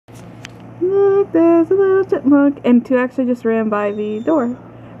Look, there's a little chipmunk. And 2 actually just ran by the door,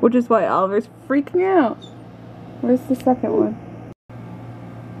 which is why Oliver's freaking out. Where's the second one?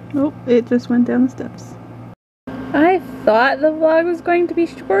 Oh, it just went down the steps. I thought the vlog was going to be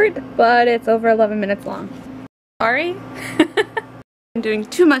short, but it's over 11 minutes long. Sorry. I'm doing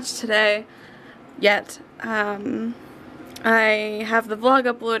too much today yet. I have the vlog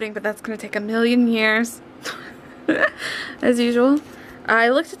uploading, but that's going to take a million years. As usual. I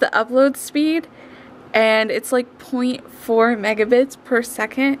looked at the upload speed and it's like 0.4 megabits per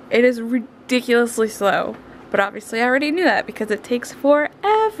second. It is ridiculously slow, but obviously I already knew that because it takes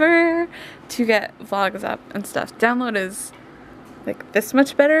forever to get vlogs up and stuff. Download is like this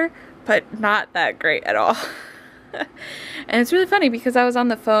much better, but not that great at all. And it's really funny because I was on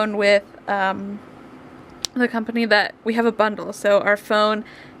the phone with the company that we have a bundle, so our phone,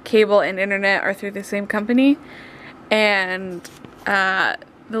 cable, and internet are through the same company. And the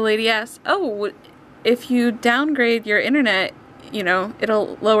lady asked, oh, if you downgrade your internet, you know,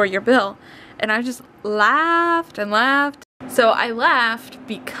 it'll lower your bill. And I just laughed and laughed. So I laughed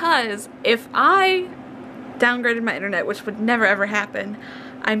because if I downgraded my internet, which would never ever happen,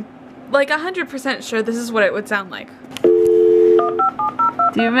 I'm like 100% sure this is what it would sound like. Do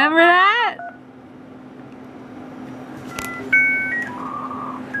you remember that?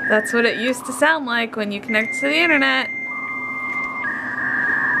 That's what it used to sound like when you connect to the internet.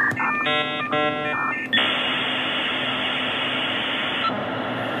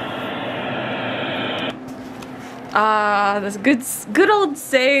 Those good old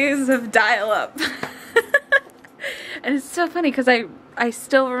days of dial-up. And it's so funny because I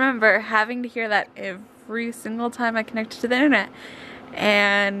still remember having to hear that every single time I connected to the internet.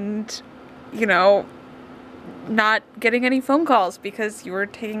 And, you know, not getting any phone calls because you were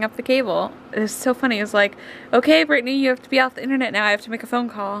taking up the cable. It's so funny. It's like, okay, Brittany, you have to be off the internet now. I have to make a phone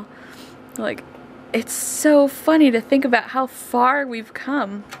call. Like, it's so funny to think about how far we've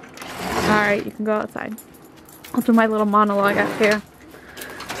come. Alright, you can go outside. I'll do my little monologue out here.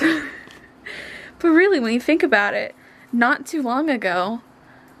 But really, when you think about it, not too long ago,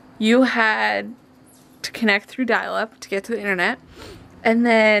 you had to connect through dial-up to get to the internet. And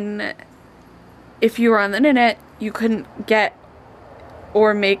then if you were on the internet, you couldn't get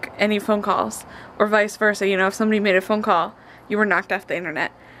or make any phone calls, or vice versa. You know, if somebody made a phone call, you were knocked off the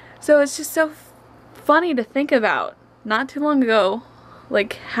internet. So it's just so funny to think about, not too long ago,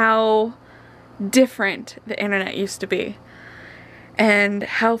 like how different the internet used to be and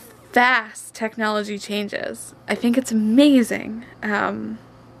how fast technology changes. I think it's amazing.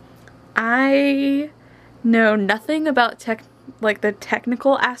 I know nothing about the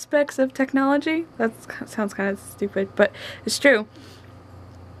technical aspects of technology. That sounds kind of stupid, but it's true.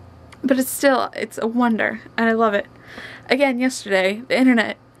 But it's a wonder, and I love it. Again, yesterday, the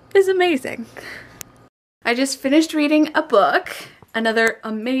internet is amazing. I just finished reading a book, another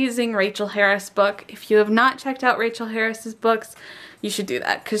amazing Rachel Harris book. If you have not checked out Rachel Harris's books, you should do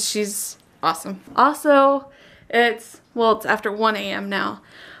that because she's awesome. Also, it's after 1 a.m. now,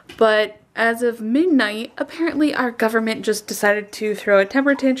 but as of midnight, apparently our government just decided to throw a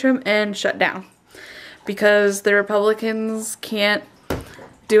temper tantrum and shut down because the Republicans can't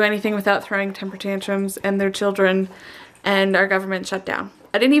do anything without throwing temper tantrums and their children, and our government shut down.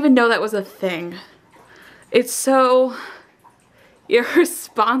 I didn't even know that was a thing. It's so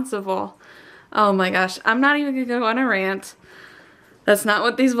irresponsible. Oh my gosh, I'm not even gonna go on a rant. That's not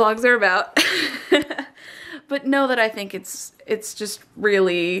what these vlogs are about. But know that I think it's just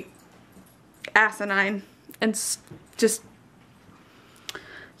really asinine and just,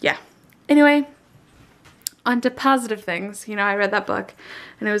 yeah. Anyway, on to positive things. You know, I read that book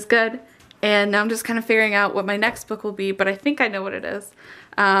and it was good, and now I'm just kind of figuring out what my next book will be, but I think I know what it is.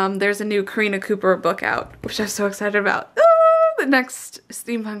 There's a new Karina Cooper book out, which I'm so excited about. The next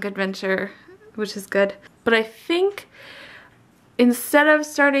steampunk adventure, which is good. But I think instead of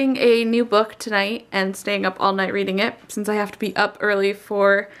starting a new book tonight and staying up all night reading it, since I have to be up early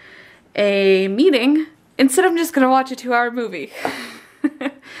for a meeting, instead I'm just gonna watch a 2-hour movie.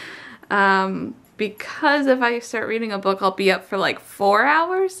 Because if I start reading a book, I'll be up for like 4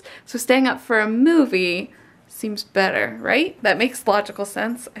 hours. So staying up for a movie seems better, right? That makes logical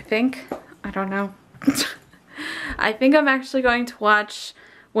sense, I think. I don't know. I think I'm actually going to watch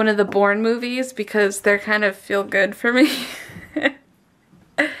one of the Bourne movies because they're kind of feel good for me.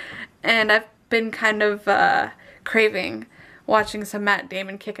 And I've been kind of craving watching some Matt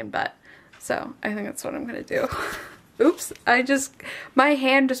Damon kicking butt. So I think that's what I'm gonna do. Oops, my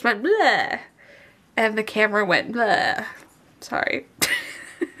hand just went bleh, and the camera went bleh. Sorry.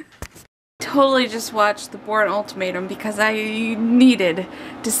 totally just watched the Bourne Ultimatum because I needed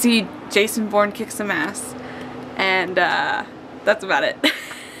to see Jason Bourne kick some ass. And that's about it.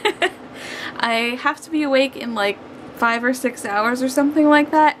 I have to be awake in like 5 or 6 hours or something like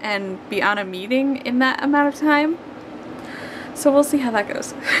that and be on a meeting in that amount of time. So we'll see how that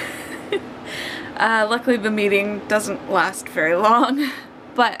goes. Luckily the meeting doesn't last very long,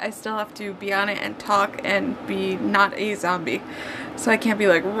 but I still have to be on it and talk and be not a zombie. So I can't be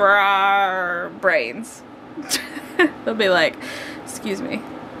like, RAWR brains. They'll be like, excuse me,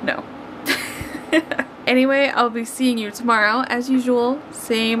 no. Anyway, I'll be seeing you tomorrow, as usual,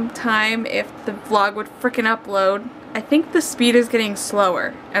 same time if the vlog would frickin' upload. I think the speed is getting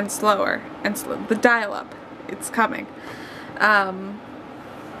slower and slower and the dial-up, it's coming.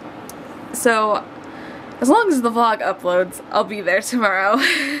 So, as long as the vlog uploads, I'll be there tomorrow.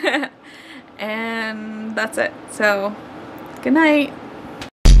 And that's it. So, good night.